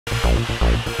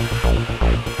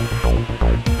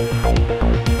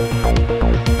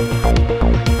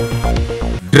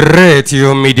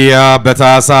DireTube ሚዲያ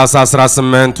በታህሳስ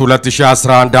 18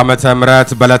 2011 ዓመተ ምህረት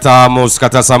በዕለተ ሐሙስ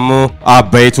ከተሰሙ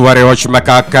አበይት ወሬዎች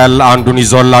መካከል አንዱን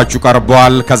ይዞላችሁ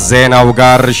ቀርቧል። ከዜናው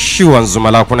ጋር ወንዙ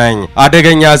መላኩ ነኝ።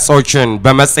 አደገኛ ዕጾችን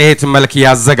በመፅሔት መልክ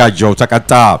ያዘጋጀው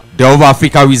ተቀጣ። ደቡብ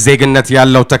አፍሪካዊ ዜግነት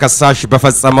ያለው ተከሳሽ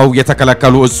በፈጸመው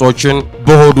የተከለከሉ ዕጾችን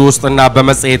በሆዱ ውስጥና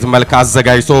በመፅሔት መልክ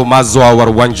አዘጋጅቶ ማዘዋወር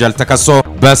ወንጀል ተከሶ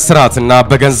በስራትና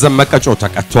በገንዘብ መቀጮ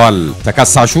ተቀጥቷል።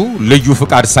 ተከሳሹ ልዩ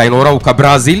ፍቃድ ሳይኖረው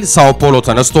ከብራዚል ሳኦ ፖሎ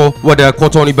ተነስቶ ወደ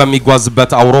ኮቶኒ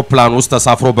በሚጓዝበት አውሮፕላን ውስጥ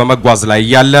ተሳፍሮ በመጓዝ ላይ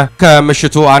ያለ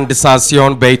ከምሽቱ 1 ሰዓት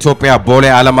ሲሆን በኢትዮጵያ ቦሌ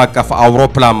ዓለም አቀፍ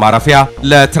አውሮፕላን ማረፊያ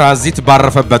ለትራንዚት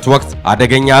ባረፈበት ወቅት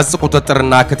አደገኛ ዕጽ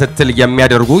ቁጥጥርና ክትትል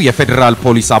የሚያደርጉ የፌደራል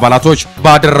ፖሊስ አባላቶች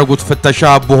ባደረጉት ፍተሻ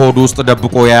በሆዱ ውስጥ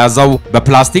ደብቆ የያዘው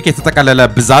በፕላስቲክ የተጠቀለለ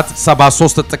ብዛት 73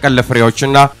 ጥቅል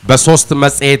ፍሬዎችና በ3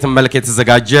 መፅሔት መልክ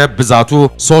የተዘጋጀ ብዛቱ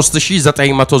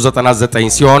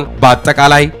 3999 ሲሆን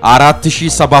በአጠቃላይ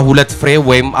 4072 ፍሬ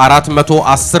ወይም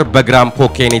 410 በግራም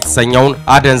ኮኬን የተሰኘውን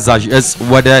አደንዛዥ ዕጽ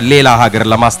ወደ ሌላ ሀገር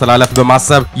ለማስተላለፍ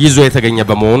በማሰብ ይዞ የተገኘ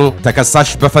በመሆኑ ተከሳሽ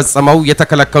በፈጸመው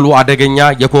የተከለከሉ አደገኛ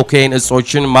የኮኬን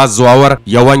ዕጾችን ማዘዋወር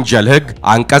የወንጀል ሕግ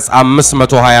አንቀጽ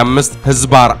 525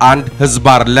 ህዝባር 1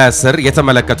 ህዝባር ለስር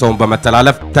የተመለከተውን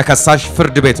በመተላለፍ ተከሳሽ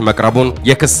ፍርድ ቤት መቅረቡን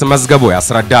የክስ መዝገቡ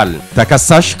ያስረዳል።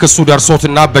 ተከሳሽ ክሱ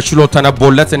ደርሶትና በችሎት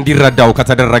ተነቦለት እንዲረዳው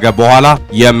ከተደረገ በኋላ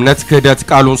የእምነት ክህደት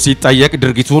ቃሉን ሲጠየቅ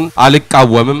ድርጊቱን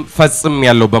አልቃወምም ፈጽም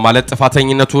ያለው በማለት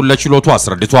ጥፋተኝነቱን ለችሎቱ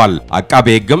አስረድቷል። አቃቤ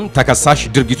ሕግም ተከሳሽ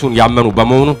ድርጊቱን ያመኑ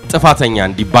በመሆኑ ጥፋተኛ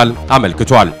እንዲባል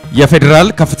አመልክቷል። የፌደራል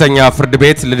ከፍተኛ ፍርድ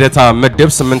ቤት ልደታ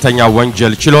ምድብ 8ኛ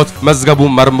ወንጀል ችሎት መዝገቡ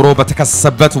መርምሮ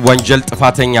በተከሰሰበት ወንጀል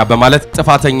ጥፋተኛ በማለት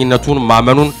ጥፋተኝነቱን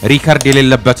ማመኑን ሪከርድ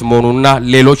የሌለበት መሆኑንና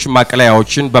ሌሎች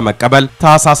ማቅለያዎችን በመቀበል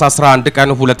ታህሳስ 11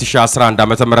 ቀን 2011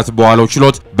 ዓ.ም በዋለው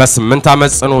ችሎት በ8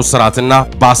 ዓመት ጽኑ እስራትና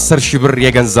በ10 ሺህ ብር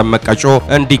የገንዘብ መቀጮ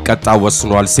እንዲቀጣ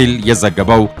ወስኗል ሲል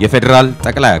የዘገበው የፌደራል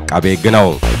ጠቅላይ አቃቤ ሕግ ነው።